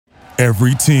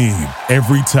Every team,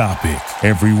 every topic,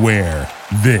 everywhere.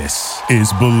 This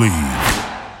is Believe.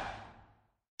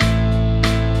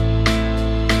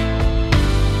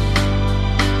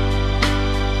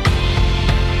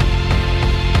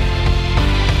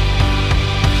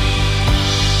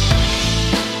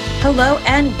 Hello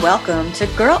and welcome to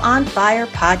Girl on Fire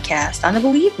podcast on the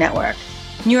Believe Network,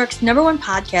 New York's #1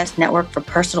 podcast network for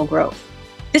personal growth.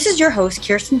 This is your host,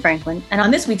 Kirsten Franklin, and on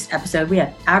this week's episode, we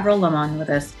have Avril Laman with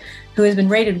us, who has been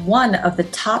rated one of the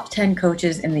top 10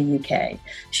 coaches in the UK.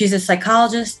 She's a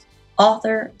psychologist,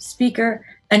 author, speaker,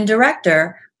 and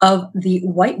director of the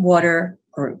Whitewater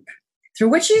Group, through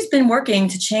which she's been working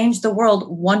to change the world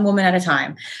one woman at a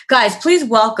time. Guys, please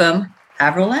welcome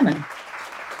Avril Laman.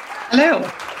 Hello.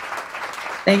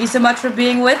 Thank you so much for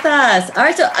being with us. All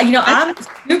right, so, I'm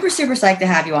super psyched to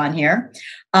have you on here.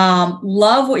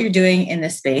 Love what you're doing in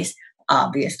this space,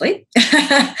 obviously.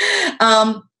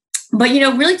 But,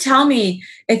 really tell me,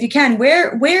 if you can,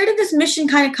 where did this mission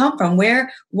kind of come from?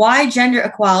 Why gender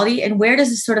equality, and where does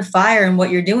this sort of fire and what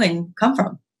you're doing come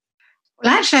from?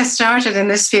 Well, actually, I started in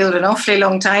this field an awfully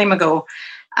long time ago.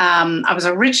 I was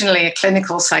originally a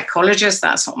clinical psychologist.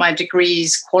 That's what my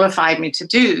degrees qualified me to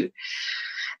do.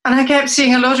 And I kept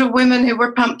seeing a lot of women who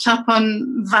were pumped up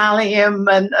on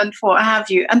Valium and what have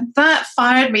you. And that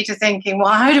fired me to thinking,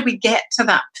 well, how do we get to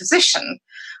that position?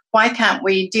 Why can't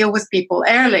we deal with people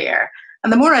earlier?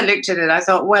 And the more I looked at it, I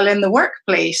thought, well, in the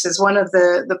workplace is one of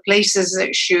the places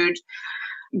that should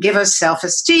give us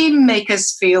self-esteem, make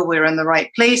us feel we're in the right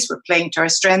place, we're playing to our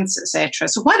strengths, etc.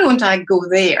 So why don't I go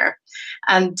there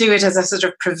and do it as a sort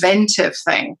of preventive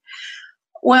thing?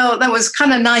 Well, that was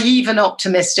kind of naive and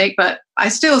optimistic, but I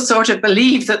still sort of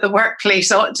believe that the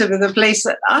workplace ought to be the place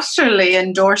that utterly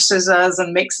endorses us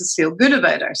and makes us feel good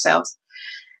about ourselves.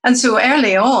 And so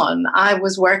early on, I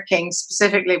was working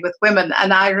specifically with women,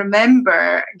 and I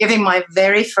remember giving my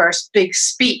very first big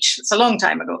speech. It's a long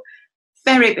time ago,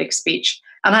 very big speech.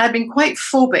 And I had been quite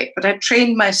phobic, but I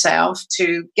trained myself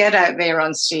to get out there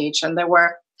on stage, and there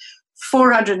were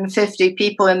 450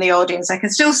 people in the audience. I can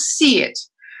still see it.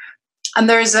 And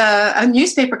there's a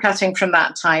newspaper cutting from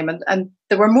that time, and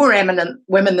there were more eminent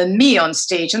women than me on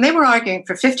stage, and they were arguing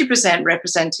for 50%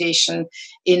 representation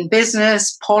in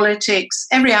business, politics,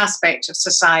 every aspect of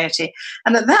society.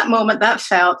 And at that moment, that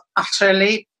felt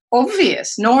utterly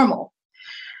obvious, normal.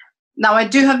 Now, I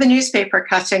do have the newspaper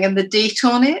cutting and the date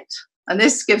on it, and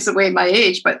this gives away my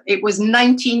age, but it was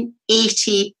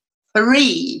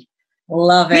 1983.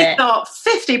 Love it. We thought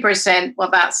 50%, well,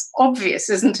 that's obvious,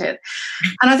 isn't it?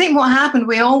 And I think what happened,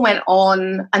 we all went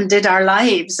on and did our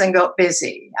lives and got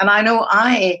busy. And I know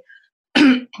I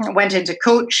went into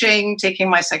coaching, taking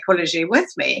my psychology with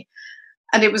me.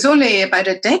 And it was only about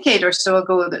a decade or so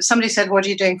ago that somebody said, what are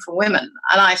you doing for women?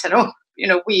 And I said,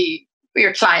 we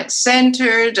are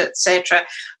client-centered, etc.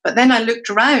 But then I looked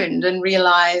around and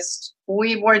realized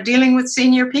we were dealing with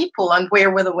senior people, and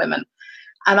where were the women?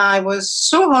 And I was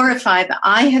so horrified that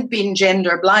I had been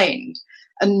gender blind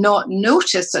and not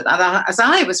noticed that as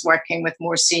I was working with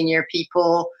more senior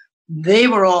people, they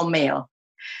were all male.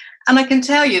 And I can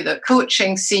tell you that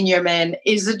coaching senior men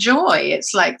is a joy.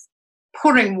 It's like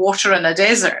pouring water in a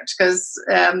desert, because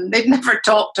they've never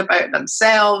talked about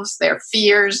themselves, their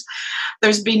fears.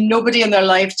 There's been nobody in their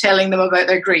life telling them about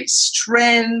their great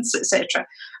strengths, etc.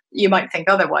 You might think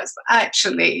otherwise, but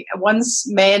actually, once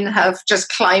men have just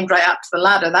climbed right up to the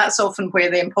ladder, that's often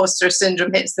where the imposter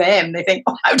syndrome hits them. They think,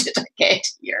 oh, how did I get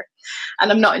here?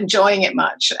 And I'm not enjoying it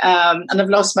much. And I've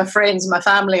lost my friends, my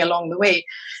family along the way.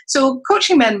 So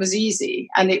coaching men was easy.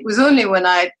 And it was only when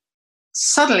I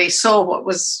suddenly saw what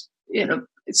was,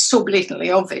 it's so blatantly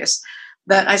obvious,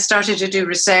 that I started to do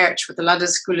research with the London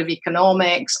School of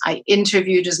Economics. I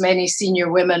interviewed as many senior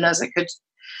women as I could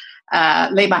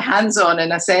lay my hands on,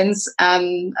 in a sense,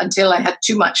 and until I had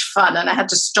too much fun and I had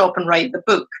to stop and write the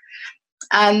book.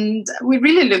 And we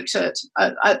really looked at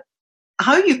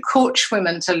how you coach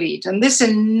women to lead. And this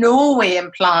in no way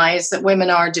implies that women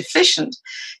are deficient.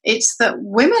 It's that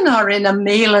women are in a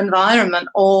male environment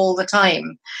all the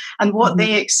time. And what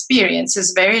they experience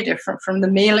is very different from the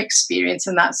male experience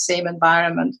in that same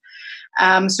environment.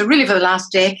 So really for the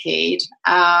last decade,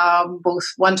 both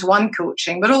one-to-one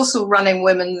coaching, but also running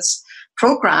women's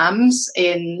programs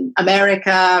in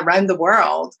America, around the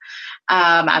world,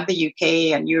 and the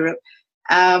UK and Europe,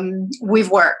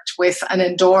 we've worked with and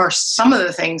endorsed some of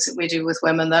the things that we do with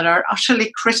women that are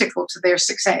utterly critical to their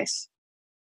success.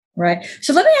 Right.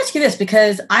 So let me ask you this,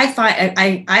 because I find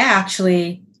I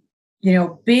actually,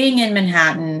 being in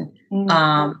Manhattan,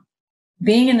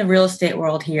 being in the real estate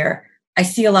world here, I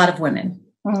see a lot of women.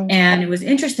 And it was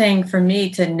interesting for me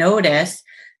to notice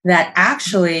that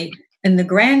actually in the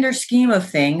grander scheme of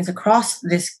things across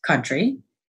this country,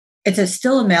 it's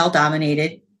still a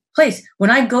male-dominated place. When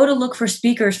I go to look for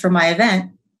speakers for my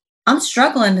event, I'm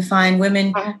struggling to find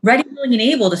women ready, willing, and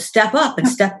able to step up and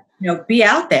be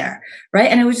out there, right?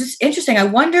 And it was just interesting. I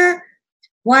wonder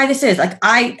why this is. Like,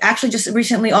 I actually just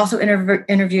recently also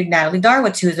interviewed Natalie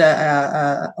Darwitz, who's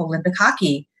a Olympic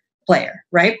hockey player,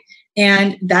 right?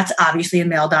 And that's obviously a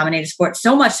male-dominated sport,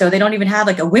 so much so they don't even have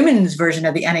like a women's version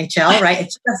of the NHL, right?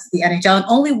 It's just the NHL, and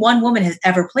only one woman has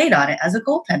ever played on it as a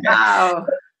goaltender. Wow.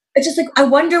 It's just like, I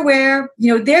wonder where,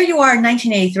 there you are in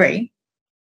 1983,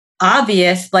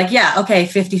 obvious, like, yeah, okay,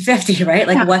 50-50, right?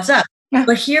 Like, what's up? Yeah.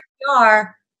 But here we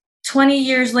are 20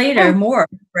 years later, more,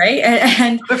 right?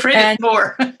 And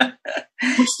more.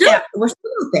 we're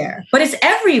still there, but it's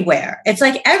everywhere. It's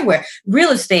like everywhere. Real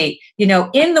estate, in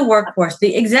the workforce,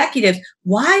 the executives.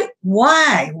 Why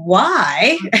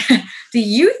do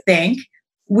you think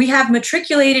we have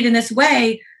matriculated in this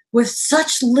way with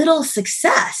such little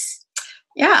success?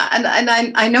 Yeah, and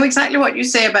I know exactly what you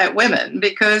say about women,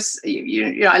 because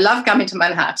I love coming to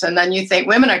Manhattan, and you think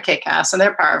women are kick-ass and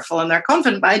they're powerful and they're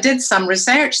confident. But I did some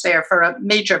research there for a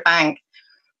major bank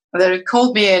that had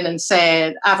called me in and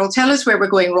said, Avril, tell us where we're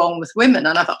going wrong with women.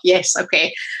 And I thought, yes,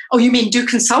 okay. Oh, you mean do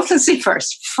consultancy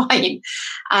first? Fine.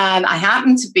 And I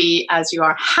happened to be, as you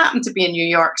are, in New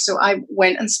York. So I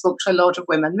went and spoke to a lot of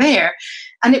women there.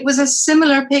 And it was a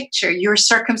similar picture. Your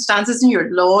circumstances and your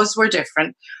laws were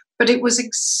different, but it was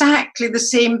exactly the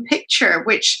same picture,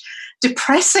 which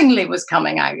depressingly was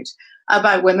coming out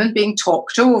about women being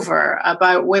talked over,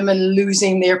 about women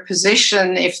losing their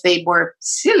position if they were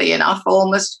silly enough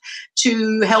almost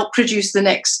to help produce the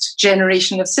next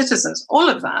generation of citizens, all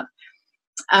of that.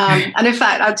 And in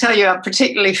fact, I'll tell you a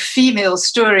particularly female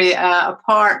story. A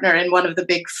partner in one of the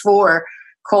big four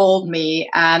called me,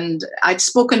 and I'd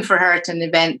spoken for her at an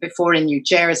event before in New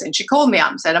Jersey, and she called me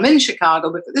up and said, I'm in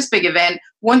Chicago, we've got this big event,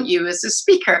 want you as a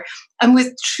speaker. And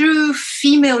with true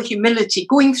female humility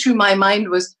going through my mind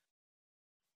was,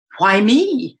 why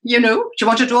me? She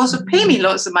wanted to also pay me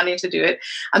lots of money to do it.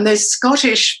 And the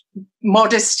Scottish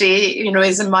modesty,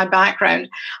 is in my background.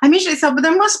 I immediately thought, but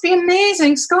there must be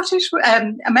amazing Scottish,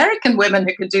 American women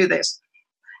who could do this.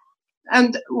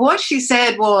 And what she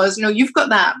said was, you've got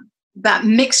that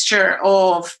mixture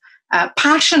of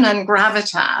passion and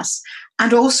gravitas.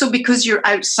 And also because you're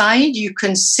outside, you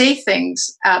can say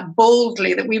things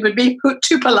boldly that we would be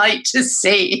too polite to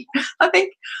say. I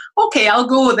think, okay, I'll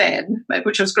go then,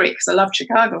 which was great because I love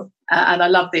Chicago and I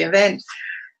love the event.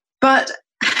 But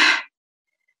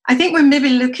I think we're maybe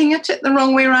looking at it the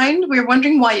wrong way around. We're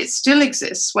wondering why it still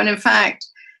exists when in fact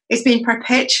it's been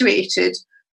perpetuated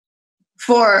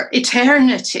for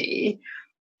eternity.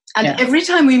 And every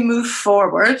time we move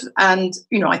forward, and,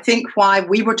 I think why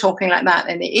we were talking like that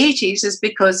in the 80s is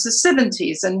because the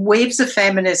 70s and waves of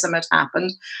feminism had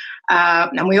happened.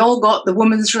 And we all got the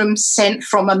women's room sent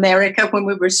from America when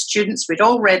we were students. We'd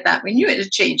all read that. We knew it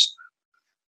had changed.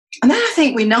 And then I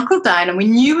think we knuckled down and we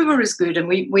knew we were as good, and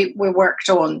we worked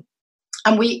on.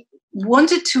 And we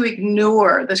wanted to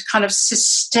ignore this kind of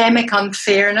systemic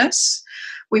unfairness.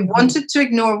 We wanted to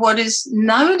ignore what is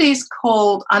nowadays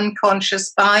called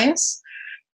unconscious bias.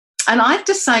 And I've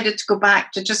decided to go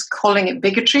back to just calling it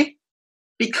bigotry,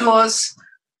 because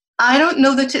I don't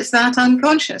know that it's that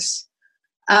unconscious.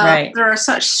 Right. There are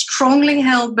such strongly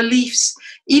held beliefs,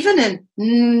 even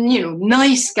in,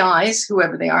 nice guys,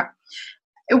 whoever they are.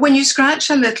 When you scratch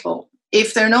a little,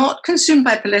 if they're not consumed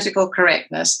by political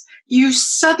correctness, you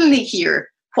suddenly hear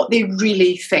what they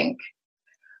really think.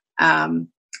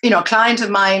 A client of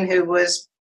mine who was,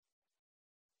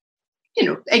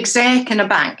 exec in a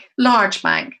bank, large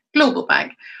bank, global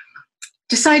bank,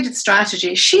 decided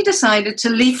strategy. She decided to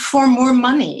leave for more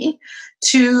money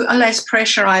to a less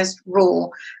pressurized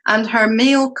role. And her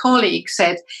male colleague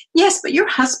said, yes, but your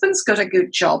husband's got a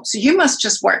good job, so you must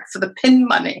just work for the pin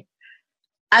money.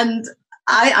 And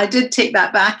I did take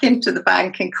that back into the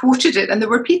bank and quoted it. And there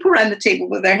were people around the table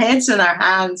with their heads in their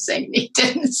hands saying, he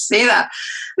didn't say that.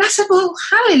 And I said, well,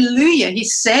 hallelujah, he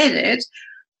said it,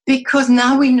 because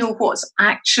now we know what's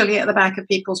actually at the back of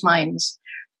people's minds,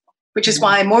 which is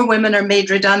why more women are made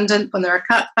redundant when there are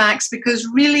cutbacks, because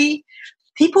really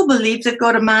people believe they've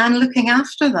got a man looking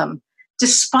after them,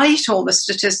 despite all the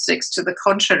statistics to the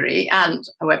contrary, and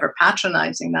however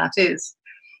patronizing that is.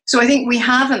 So I think we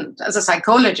haven't, as a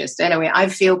psychologist anyway, I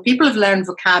feel people have learned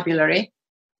vocabulary.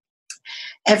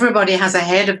 Everybody has a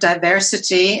head of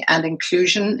diversity and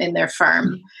inclusion in their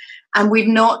firm. And we've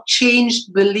not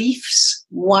changed beliefs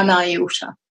one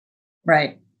iota.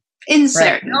 Right. In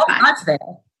certain facts. There.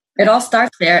 It all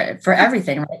starts there for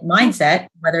everything, right? Mindset,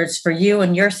 whether it's for you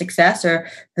and your success or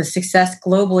the success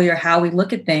globally or how we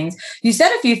look at things. You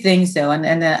said a few things though, and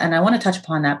I want to touch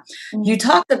upon that. Mm-hmm. You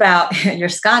talked about your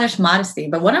Scottish modesty,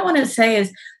 but what I want to say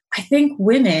is I think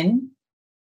women,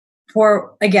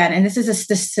 and this is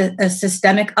a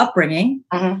systemic upbringing,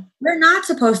 mm-hmm. we're not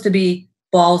supposed to be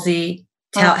ballsy,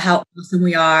 tout how awesome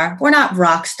we are. We're not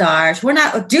rock stars. We're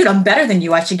not, dude, I'm better than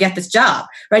you. I should get this job,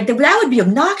 right? That would be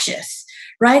obnoxious,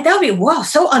 right? That would be, wow,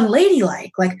 so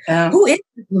unladylike. Like, who is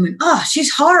this woman? Oh,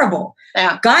 she's horrible.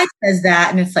 Yeah. Guy says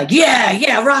that, and it's like,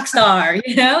 yeah, rock star.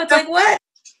 It's like, what?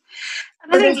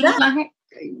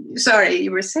 Sorry, you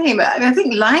were saying, but I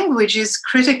think language is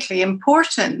critically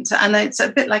important. And it's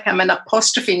a bit like I'm an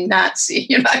apostrophe Nazi.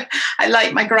 I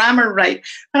like my grammar right.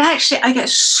 But actually, I get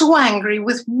so angry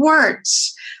with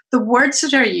words, the words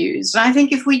that are used. And I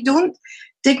think if we don't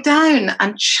dig down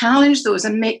and challenge those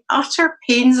and make utter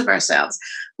pains of ourselves,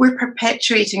 we're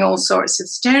perpetuating all sorts of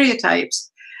stereotypes.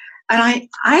 And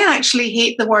I actually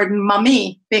hate the word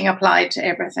mummy being applied to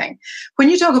everything. When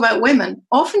you talk about women,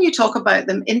 often you talk about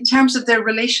them in terms of their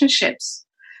relationships,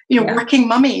 working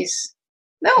mummies.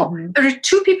 No, there are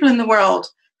two people in the world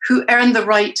who earn the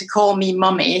right to call me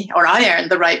mummy, or I earn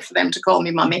the right for them to call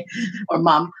me mummy or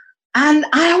mum. And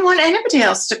I don't want anybody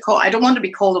else I don't want to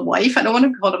be called a wife. I don't want to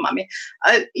be called a mummy.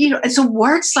 So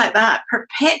words like that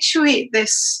perpetuate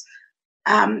this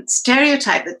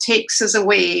stereotype that takes us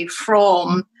away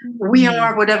from we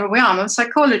are whatever we are. I'm a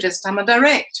psychologist, I'm a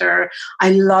director,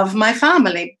 I love my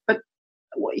family, but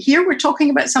here we're talking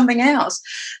about something else.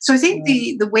 So I think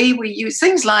the way we use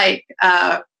things like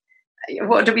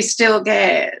what do we still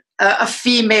get? A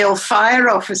female fire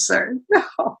officer,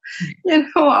 or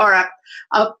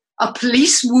a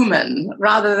policewoman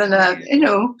rather than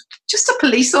just a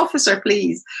police officer,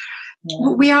 please. Yeah.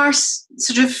 We are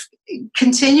sort of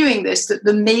continuing this, that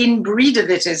the main breed of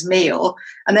it is male,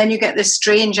 and then you get this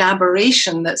strange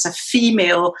aberration that's a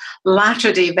female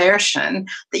latter-day version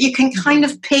that you can kind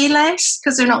of pay less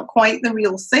because they're not quite the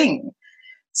real thing.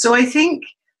 So I think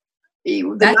the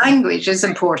language is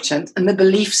important, and the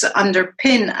beliefs that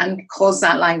underpin and cause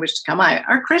that language to come out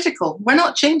are critical. We're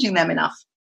not changing them enough.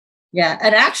 Yeah,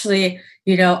 and actually,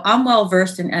 I'm well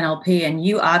versed in NLP, and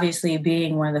you obviously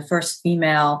being one of the first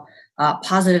female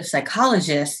positive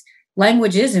psychologists,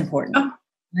 language is important. Oh.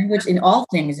 Language in all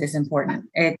things is important.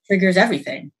 It triggers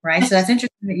everything, right? So that's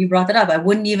interesting that you brought that up. I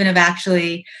wouldn't even have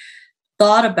actually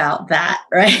thought about that,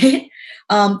 right?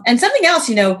 And something else,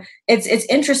 it's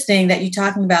interesting that you're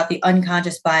talking about the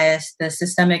unconscious bias, the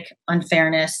systemic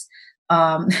unfairness.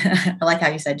 I like how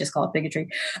you said just call it bigotry.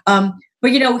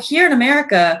 But here in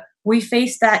America, we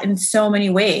face that in so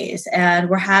many ways, and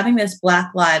we're having this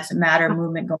Black Lives Matter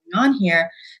movement going on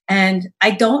here. And I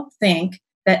don't think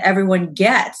that everyone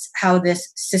gets how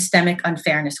this systemic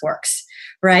unfairness works,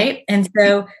 right? And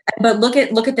so, but look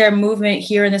at their movement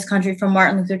here in this country, from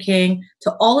Martin Luther King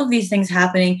to all of these things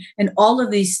happening and all of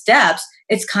these steps.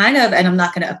 It's kind of, and I'm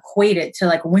not going to equate it to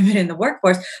like women in the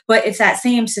workforce, but it's that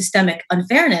same systemic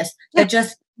unfairness that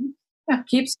just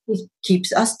keeps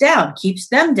us down, keeps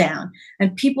them down.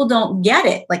 And people don't get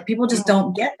it. Like people just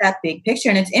don't get that big picture.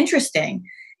 And it's interesting.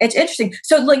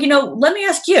 So let me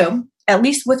ask you, at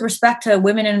least with respect to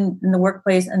women in the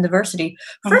workplace and diversity,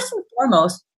 first and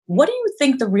foremost, what do you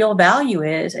think the real value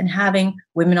is in having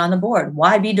women on the board?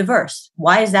 Why be diverse?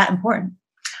 Why is that important?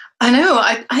 I know.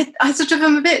 I sort of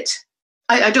am a bit,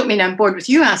 I don't mean I'm bored with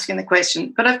you asking the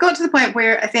question, but I've got to the point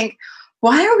where I think,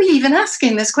 why are we even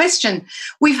asking this question?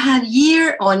 We've had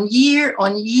year on year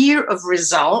on year of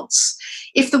results.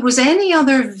 If there was any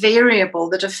other variable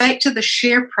that affected the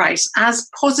share price as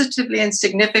positively and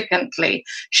significantly,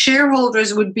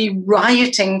 shareholders would be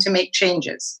rioting to make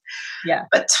changes. Yeah.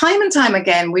 But time and time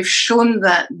again, we've shown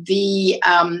that the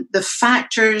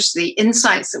factors, the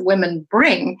insights that women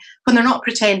bring when they're not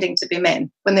pretending to be men,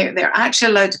 when they're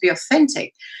actually allowed to be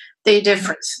authentic, they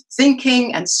different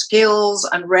thinking and skills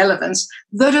and relevance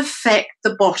that affect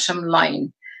the bottom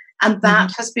line. And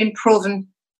that has been proven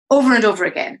over and over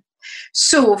again.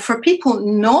 So for people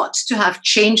not to have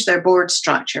changed their board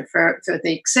structure, for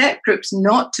the exec groups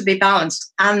not to be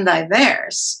balanced and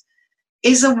diverse,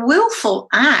 is a willful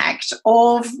act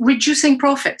of reducing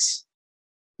profits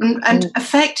and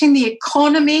affecting the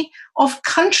economy of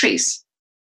countries.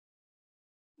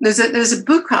 There's a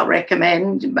book I'll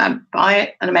recommend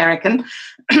by an American.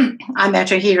 I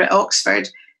met her here at Oxford,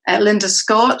 Linda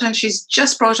Scott, and she's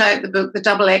just brought out the book, The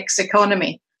Double X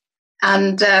Economy.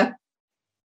 And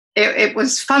it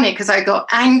was funny because I got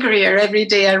angrier every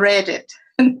day I read it.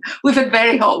 We've had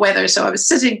very hot weather, so I was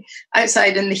sitting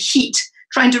outside in the heat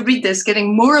trying to read this,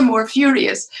 getting more and more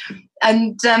furious.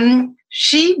 And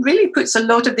she really puts a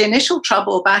lot of the initial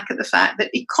trouble back at the fact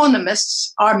that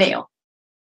economists are male.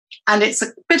 And it's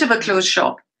a bit of a closed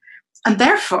shop. And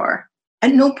therefore,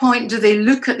 at no point do they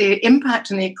look at the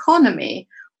impact on the economy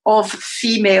of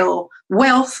female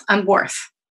wealth and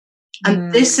worth.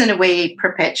 And this, in a way,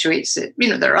 perpetuates it.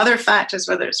 There are other factors,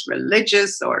 whether it's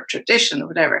religious or tradition or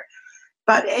whatever.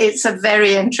 But it's a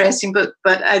very interesting book.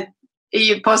 But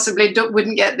you possibly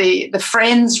wouldn't get the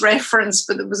Friends reference,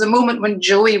 but there was a moment when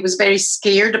Joey was very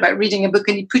scared about reading a book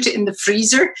and he put it in the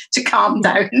freezer to calm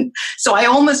down. So I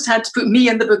almost had to put me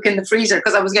and the book in the freezer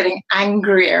because I was getting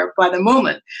angrier by the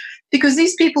moment. Because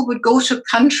these people would go to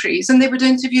countries and they would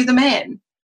interview the men.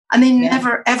 And they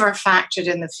never, ever factored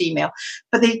in the female.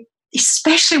 But they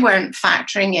especially weren't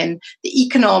factoring in the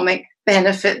economic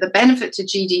benefit, the benefit to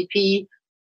GDP,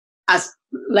 as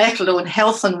let alone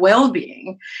health and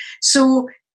well-being. So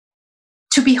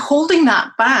to be holding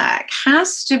that back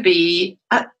has to be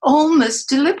almost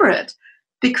deliberate.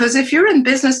 Because if you're in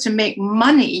business to make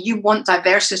money, you want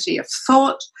diversity of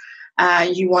thought,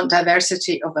 you want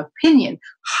diversity of opinion.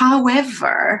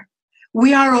 However,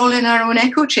 we are all in our own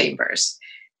echo chambers.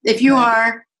 If you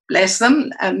are, bless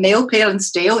them, a male, pale and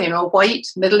stale, a white,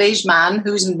 middle-aged man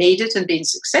who's made it and been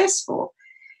successful,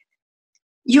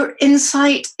 your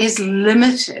insight is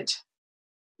limited.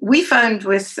 We found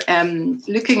with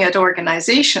looking at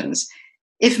organizations,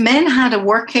 if men had a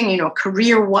working,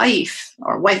 career wife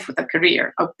or wife with a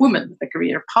career, a woman with a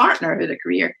career, partner with a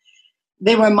career,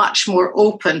 they were much more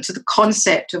open to the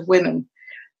concept of women.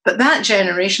 But that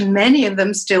generation, many of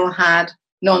them still had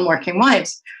non-working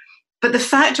wives. But the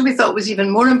factor we thought was even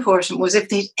more important was if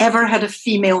they'd ever had a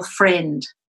female friend.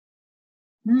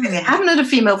 If they haven't had a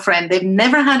female friend, they've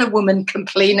never had a woman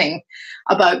complaining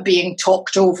about being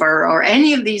talked over or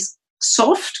any of these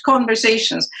soft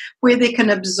conversations where they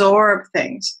can absorb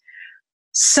things.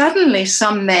 Suddenly,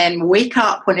 some men wake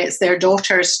up when it's their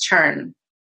daughter's turn.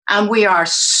 And we are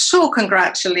so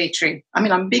congratulatory. I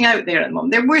mean, I'm being out there at the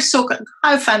moment. We're so,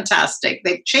 how fantastic.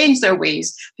 They've changed their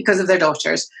ways because of their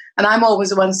daughters. And I'm always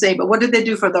the one saying, but what did they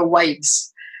do for their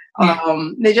wives?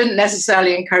 They didn't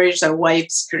necessarily encourage their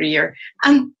wife's career.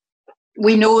 And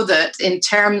we know that in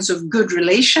terms of good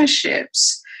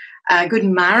relationships, good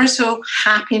marital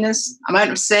happiness,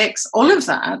 amount of sex, all of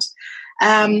that,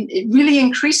 it really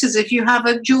increases if you have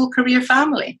a dual career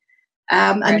family.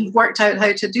 And you've worked out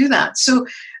how to do that. So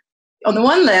on the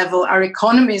one level, our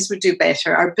economies would do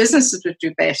better, our businesses would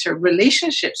do better,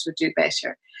 relationships would do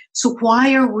better. So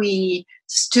why are we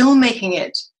still making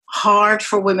it hard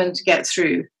for women to get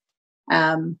through?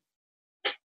 And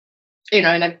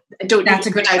I don't need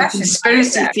to go down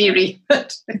conspiracy theory,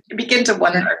 but you begin to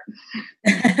wonder.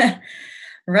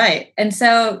 Right. And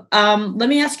so let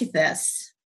me ask you this.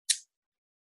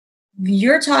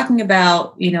 You're talking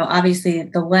about, obviously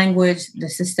the language, the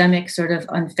systemic sort of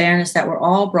unfairness that we're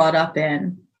all brought up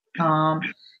in. How,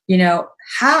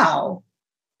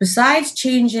 besides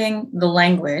changing the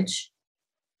language,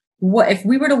 what if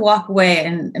we were to walk away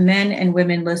and men and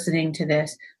women listening to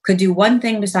this could do one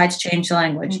thing besides change the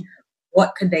language,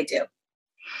 what could they do?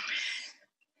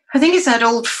 I think it's that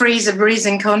old phrase of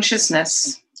raising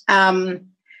consciousness.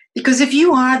 Because if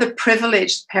you are the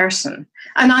privileged person,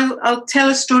 and I'll tell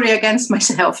a story against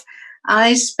myself.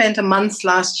 I spent a month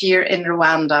last year in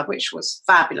Rwanda, which was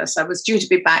fabulous. I was due to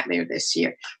be back there this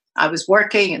year. I was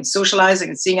working and socializing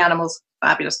and seeing animals,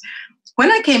 fabulous.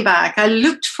 When I came back, I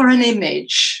looked for an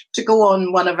image to go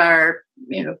on one of our,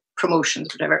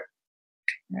 promotions, whatever.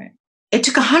 Right. It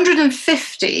took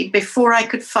 150 before I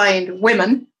could find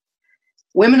women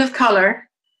of color,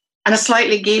 and a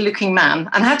slightly gay-looking man,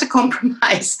 and I had to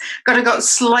compromise. Got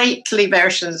slightly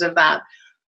versions of that.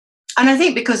 And I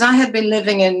think because I had been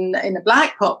living in a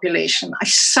black population, I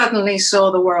suddenly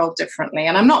saw the world differently.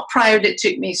 And I'm not proud it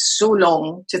took me so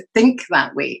long to think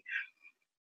that way.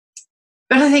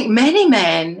 But I think many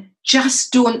men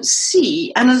just don't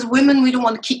see. And as women, we don't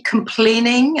want to keep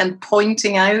complaining and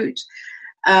pointing out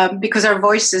because our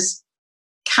voices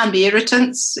can be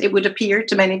irritants, it would appear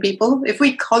to many people. If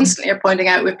we constantly are pointing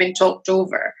out we've been talked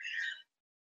over,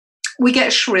 we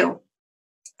get shrill.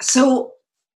 So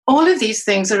all of these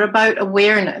things are about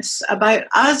awareness, about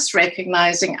us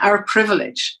recognizing our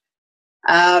privilege.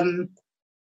 And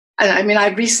I mean, I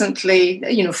recently,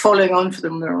 following on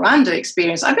from the Rwanda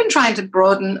experience, I've been trying to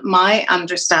broaden my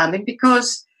understanding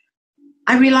because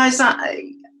I realized that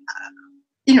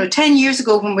 10 years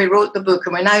ago when we wrote the book,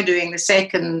 and we're now doing the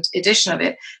second edition of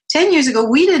it, 10 years ago,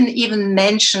 we didn't even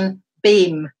mention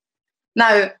BAME.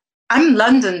 Now, I'm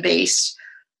London-based.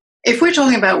 If we're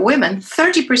talking about women,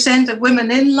 30% of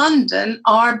women in London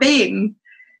are BAME.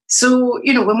 So,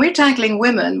 when we're tackling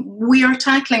women, we are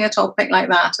tackling a topic like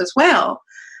that as well.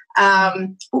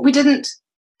 But we didn't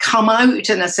come out,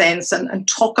 in a sense, and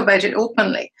talk about it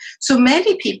openly. So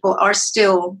many people are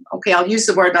still, I'll use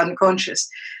the word unconscious.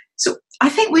 So I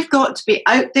think we've got to be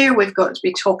out there, we've got to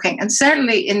be talking. And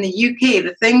certainly in the UK,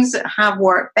 the things that have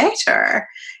worked better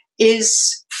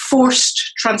is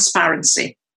forced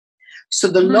transparency. So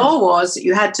the law was that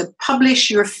you had to publish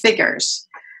your figures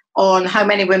on how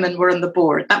many women were on the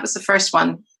board. That was the first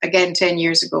one, again, 10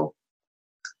 years ago.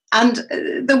 And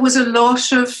there was a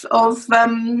lot of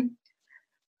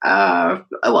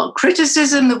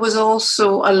criticism. There was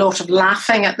also a lot of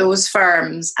laughing at those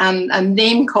firms and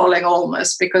name-calling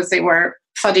almost because they were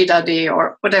fuddy-duddy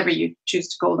or whatever you choose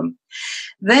to call them.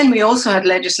 Then we also had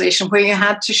legislation where you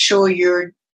had to show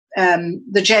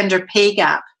the gender pay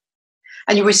gap,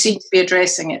 and you were seen to be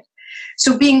addressing it.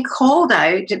 So being called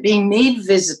out, being made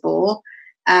visible,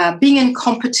 being in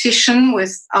competition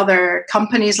with other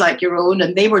companies like your own,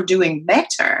 and they were doing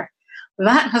better,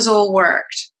 that has all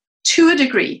worked to a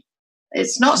degree.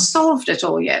 It's not solved at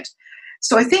all yet.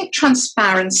 So I think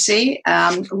transparency,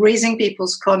 raising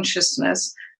people's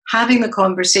consciousness, having the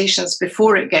conversations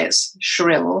before it gets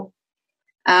shrill.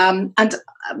 And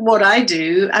what I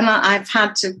do, and I've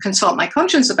had to consult my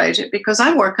conscience about it because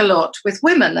I work a lot with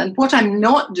women, and what I'm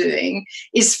not doing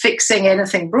is fixing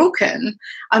anything broken.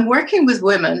 I'm working with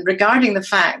women regarding the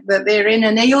fact that they're in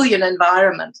an alien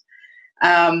environment.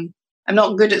 I'm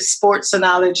not good at sports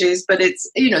analogies, but it's,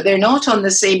 they're not on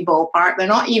the same ballpark. They're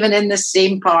not even in the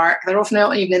same park. They're often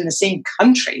not even in the same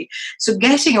country. So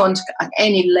getting onto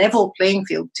any level playing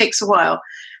field takes a while.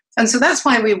 And so that's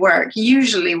why we work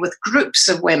usually with groups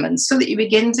of women so that you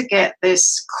begin to get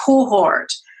this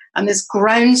cohort and this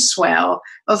groundswell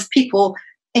of people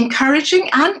encouraging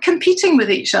and competing with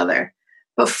each other,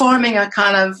 but forming a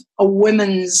kind of a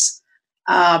women's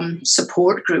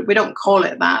support group. We don't call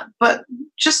it that, but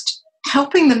just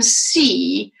helping them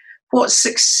see what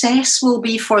success will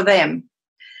be for them.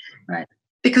 Right.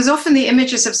 Because often the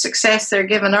images of success they're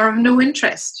given are of no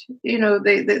interest.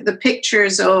 The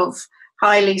pictures of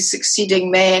highly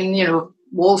succeeding men,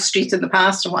 Wall Street in the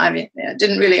past and what have you,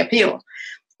 didn't really appeal.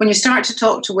 When you start to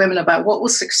talk to women about what will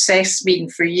success mean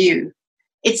for you,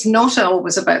 it's not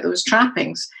always about those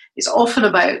trappings. It's often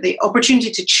about the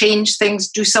opportunity to change things,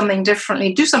 do something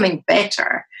differently, do something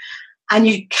better. And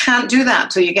you can't do that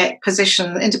till you get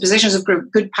into positions of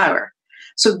good power.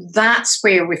 So that's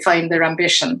where we find their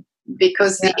ambition,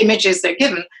 because the images they're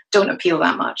given don't appeal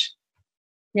that much.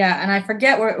 Yeah, and I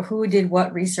forget who did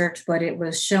what research, but it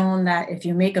was shown that if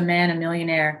you make a man a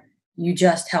millionaire, you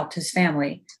just helped his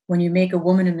family. When you make a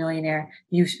woman a millionaire,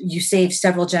 you save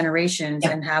several generations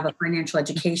and have a financial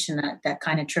education that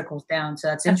kind of trickles down. So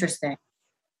that's interesting.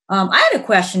 I had a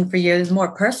question for you. It's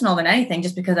more personal than anything,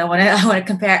 just because I want to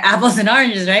compare apples and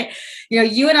oranges, right?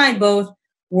 You and I both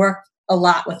work a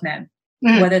lot with men,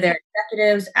 whether they're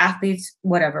executives, athletes,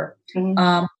 whatever.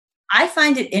 Mm-hmm. I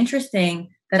find it interesting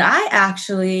that I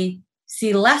actually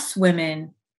see less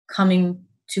women coming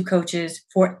to coaches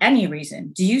for any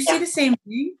reason. Do you see the same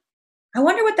thing? I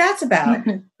wonder what that's about.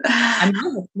 I have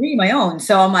 3 of my own,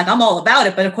 so I'm like, I'm all about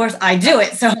it. But of course, I do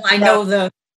it, so I know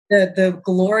the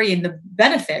glory and the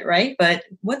benefit, right? But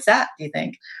what's that, do you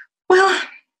think? Well,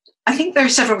 I think there are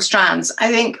several strands.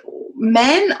 I think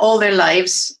men all their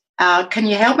lives, can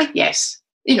you help me? Yes.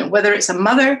 Whether it's a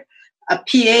mother, a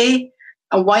PA,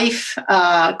 a wife,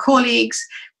 colleagues,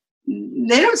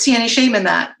 they don't see any shame in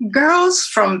that. Girls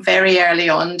from very early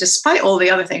on, despite all the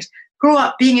other things, grow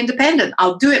up being independent.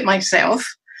 I'll do it myself.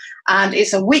 And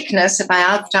it's a weakness if I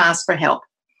have to ask for help.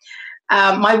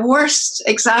 My worst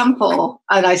example,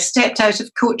 and I stepped out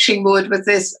of coaching mode with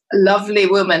this lovely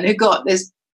woman who got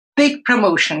this big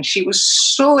promotion. She was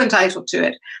so entitled to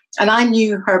it. And I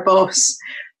knew her boss.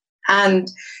 And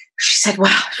she said,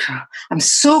 well, I'm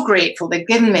so grateful they've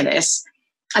given me this.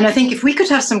 And I think if we could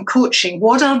have some coaching,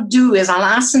 what I'll do is I'll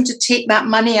ask them to take that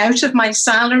money out of my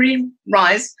salary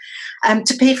rise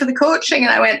to pay for the coaching.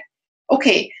 And I went,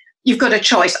 okay, you've got a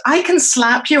choice. I can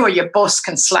slap you or your boss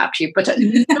can slap you, but at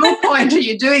no point are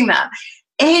you doing that.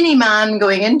 Any man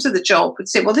going into the job would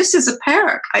say, well, this is a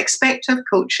perk. I expect to have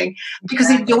coaching, because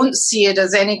they don't see it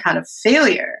as any kind of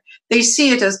failure. They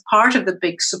see it as part of the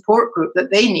big support group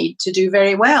that they need to do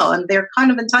very well, and they're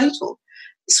kind of entitled.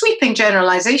 Sweeping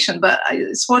generalization, but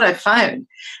it's what I've found.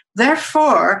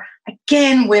 Therefore,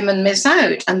 again, women miss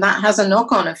out, and that has a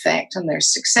knock-on effect on their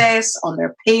success, on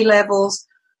their pay levels,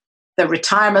 their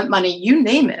retirement money, you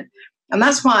name it. And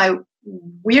that's why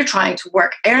we're trying to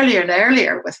work earlier and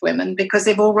earlier with women, because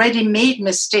they've already made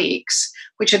mistakes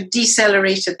which have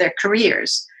decelerated their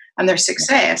careers and their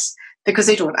success. because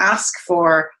they don't ask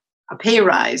for a pay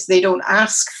rise. They don't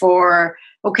ask for,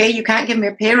 okay, you can't give me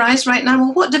a pay rise right now.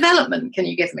 Well, what development can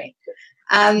you give me?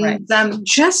 And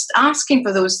just asking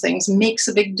for those things makes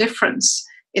a big difference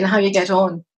in how you get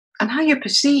on and how you're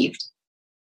perceived.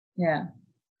 Yeah.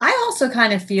 I also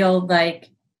kind of feel like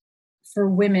for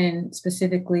women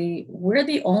specifically, we're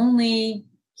the only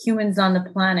humans on the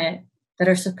planet that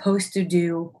are supposed to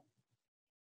do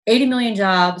 80 million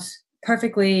jobs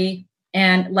perfectly.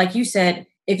 And like you said,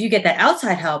 if you get that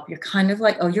outside help, you're kind of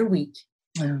like, oh, you're weak.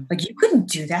 Yeah. Like you couldn't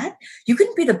do that. You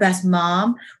couldn't be the best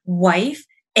mom, wife,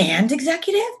 and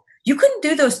executive. You couldn't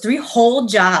do those 3 whole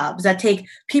jobs that take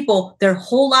people their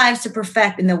whole lives to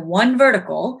perfect in the one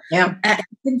vertical. Yeah. And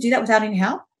you couldn't do that without any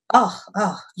help.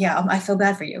 Oh, yeah. I feel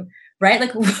bad for you. Right?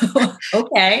 Like,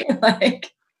 okay.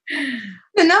 Like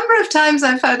the number of times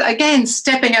I've found, again,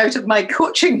 stepping out of my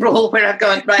coaching role where I've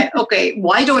gone, right, okay,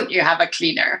 why don't you have a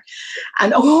cleaner?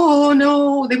 And, oh,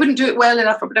 no, they wouldn't do it well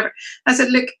enough or whatever. I said,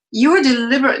 look, you're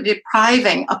deliberately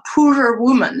depriving a poorer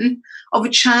woman of a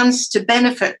chance to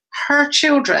benefit her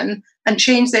children and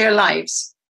change their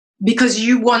lives because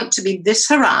you want to be this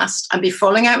harassed and be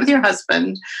falling out with your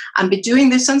husband and be doing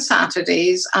this on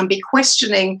Saturdays and be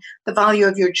questioning the value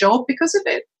of your job because of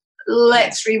it.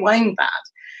 Let's rewind that.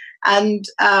 And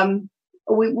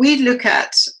we look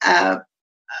at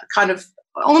kind of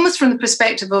almost from the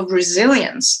perspective of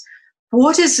resilience.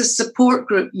 What is the support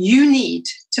group you need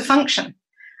to function?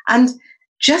 And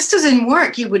just as in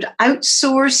work, you would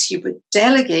outsource, you would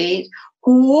delegate.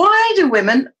 Why do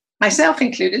women, myself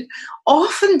included,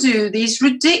 often do these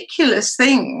ridiculous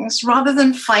things rather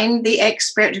than find the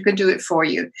expert who can do it for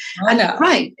you?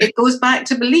 Right, it goes back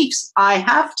to beliefs. I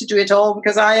have to do it all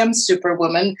because I am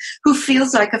Superwoman who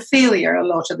feels like a failure a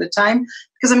lot of the time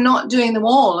because I'm not doing them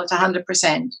all at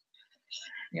 100%.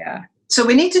 Yeah. So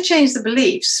we need to change the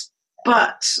beliefs.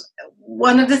 But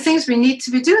one of the things we need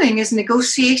to be doing is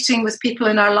negotiating with people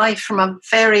in our life from a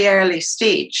very early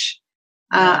stage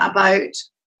about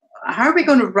how are we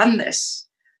going to run this,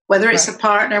 whether it's a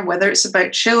partner, whether it's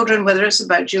about children, whether it's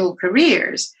about dual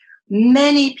careers.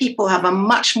 Many people have a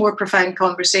much more profound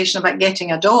conversation about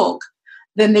getting a dog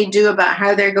than they do about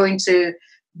how they're going to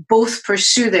both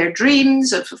pursue their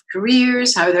dreams of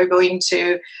careers, how they're going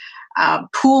to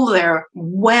pool their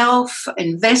wealth,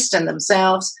 invest in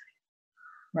themselves.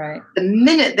 Right. The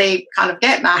minute they kind of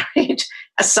get married,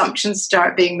 assumptions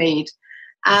start being made.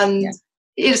 And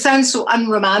it sounds so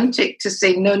unromantic to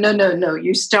say, no,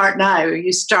 you start now.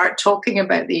 You start talking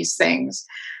about these things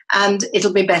and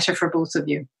it'll be better for both of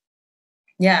you.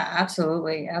 Yeah,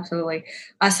 absolutely. Absolutely.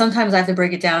 Sometimes I have to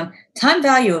break it down. Time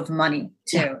value of money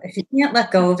too. Yeah. If you can't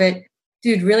let go of it,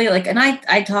 dude, really like, and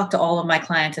I talk to all of my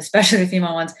clients, especially the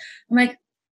female ones. I'm like,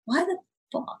 why the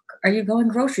fuck are you going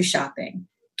grocery shopping?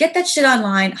 Get that shit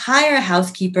online, hire a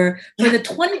housekeeper. For the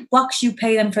 $20 you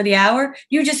pay them for the hour,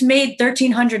 you just made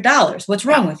 $1,300. What's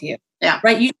wrong with you? Yeah.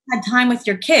 Right. You had time with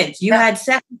your kids. You had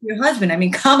sex with your husband. I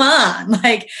mean, come on.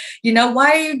 Like,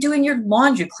 why are you doing your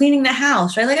laundry, cleaning the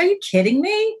house? Right. Like, are you kidding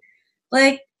me?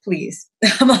 Like, please.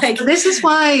 I'm like, this is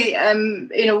why,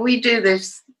 we do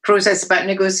this process about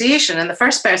negotiation. And the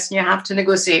first person you have to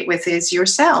negotiate with is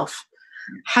yourself.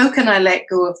 How can I let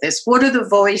go of this? What are the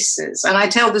voices? And I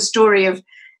tell the story of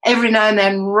every now and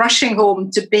then rushing home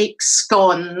to bake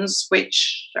scones,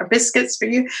 which are biscuits for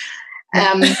you,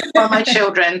 for my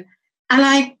children. And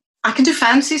I can do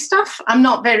fancy stuff. I'm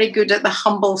not very good at the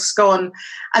humble scone.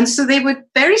 And so they would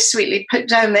very sweetly put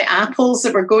down the apples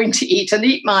that we're going to eat and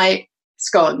eat my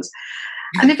scones.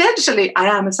 And eventually, I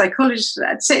am a psychologist,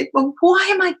 I'd say, well, why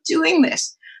am I doing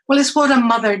this? Well, it's what a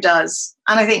mother does.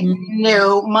 And I think,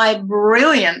 no, my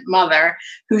brilliant mother,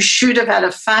 who should have had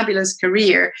a fabulous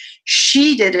career,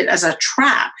 she did it as a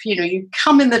trap. You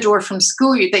come in the door from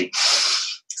school, you think,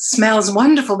 smells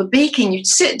wonderful, the baking, you'd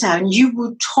sit down, you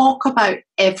would talk about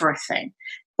everything.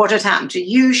 What had happened to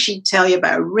you, she'd tell you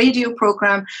about a radio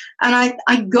program. And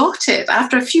I got it.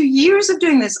 After a few years of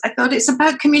doing this, I thought it's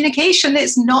about communication.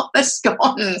 It's not the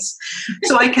scones.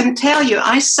 So I can tell you,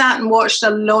 I sat and watched a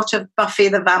lot of Buffy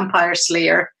the Vampire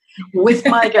Slayer with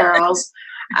my girls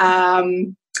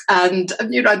and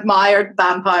admired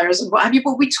vampires and what have you.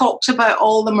 But we talked about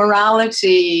all the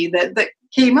morality that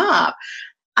came up.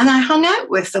 And I hung out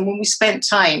with them when we spent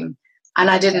time.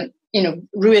 And I didn't,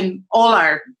 ruin all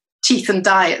our teeth and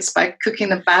diets by cooking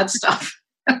the bad stuff.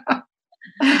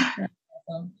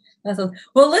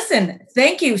 Well, listen,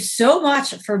 thank you so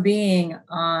much for being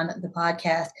on the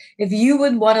podcast. If you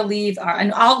would want to leave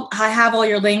I have all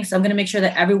your links. I'm going to make sure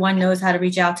that everyone knows how to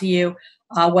reach out to you,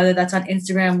 whether that's on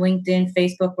Instagram, LinkedIn,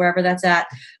 Facebook, wherever that's at.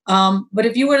 But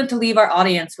if you wanted to leave our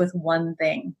audience with one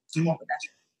thing, what would that be?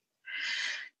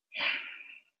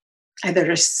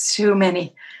 There are so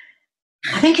many.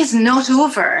 I think it's not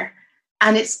over.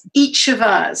 And it's each of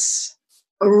us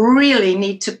really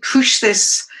need to push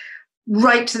this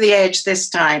right to the edge this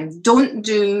time. Don't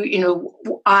do,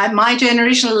 my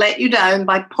generation let you down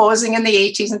by pausing in the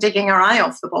 80s and taking our eye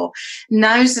off the ball.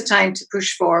 Now's the time to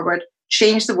push forward,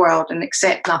 change the world, and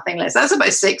accept nothing less. That's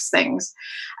about 6 things.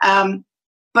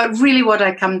 But really what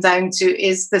I come down to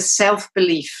is the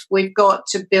self-belief. We've got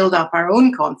to build up our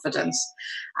own confidence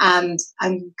and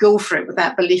go for it with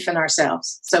that belief in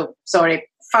ourselves. So, sorry,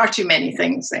 far too many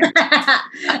things there.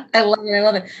 I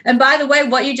love it. And by the way,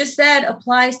 what you just said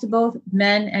applies to both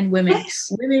men and women.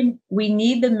 Yes. Women, we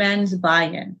need the men's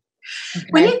buy-in. Okay?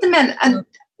 We need the men. And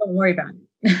don't worry about it.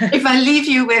 if I leave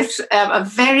you with a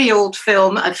very old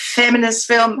film, a feminist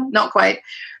film, not quite,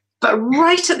 but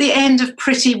right at the end of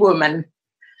Pretty Woman,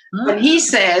 when he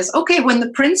says, okay, when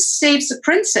the prince saves the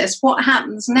princess, what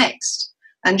happens next?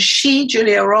 And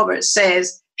Julia Roberts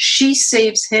says, she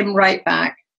saves him right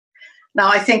back. Now,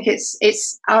 I think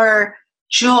it's our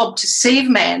job to save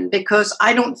men, because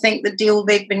I don't think the deal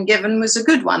they've been given was a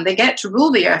good one. They get to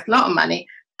rule the earth, a lot of money,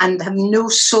 and have no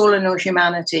soul and no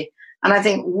humanity. And I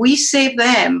think we save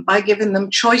them by giving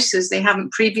them choices they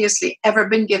haven't previously ever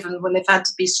been given when they've had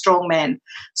to be strong men.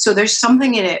 So there's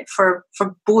something in it for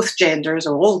both genders,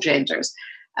 or all genders.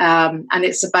 And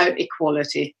it's about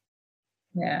equality.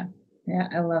 Yeah,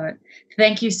 I love it.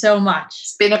 Thank you so much.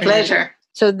 It's been a pleasure.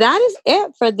 So that is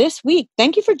it for this week.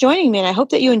 Thank you for joining me, and I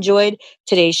hope that you enjoyed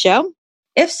today's show.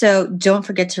 If so, don't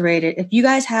forget to rate it. If you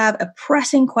guys have a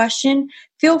pressing question,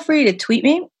 feel free to tweet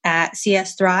me at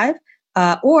CSThrive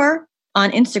or on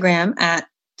Instagram at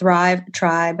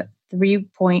ThriveTribe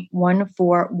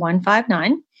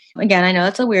 3.14159. Again, I know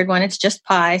that's a weird one. It's just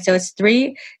pi. So it's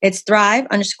Thrive _tribe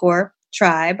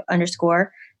 _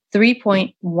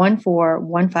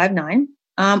 3.14159.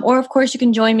 Or of course, you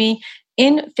can join me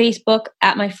in Facebook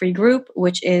at my free group,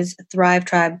 which is Thrive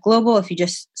Tribe Global. If you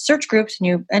just search groups and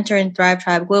you enter in Thrive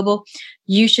Tribe Global,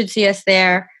 you should see us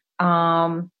there.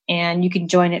 And you can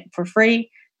join it for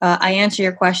free. I answer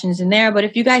your questions in there. But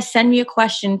if you guys send me a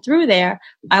question through there,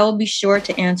 I will be sure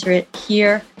to answer it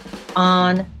here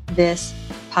on this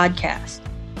podcast.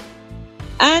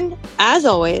 And as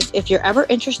always, if you're ever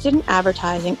interested in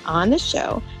advertising on the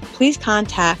show, please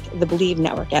contact the Believe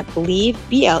Network at Believe,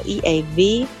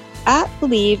 BLEAV, at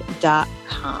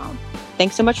Believe.com.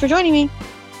 Thanks so much for joining me.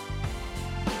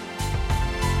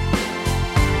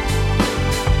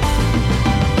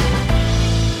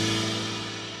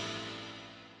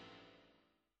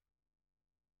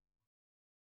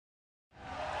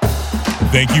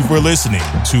 Thank you for listening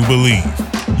to Believe.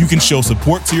 You can show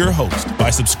support to your host by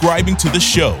subscribing to the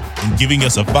show and giving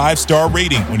us a 5-star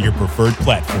rating on your preferred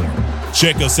platform.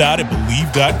 Check us out at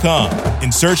Believe.com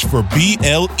and search for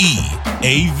BLEAV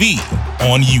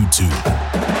on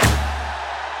YouTube.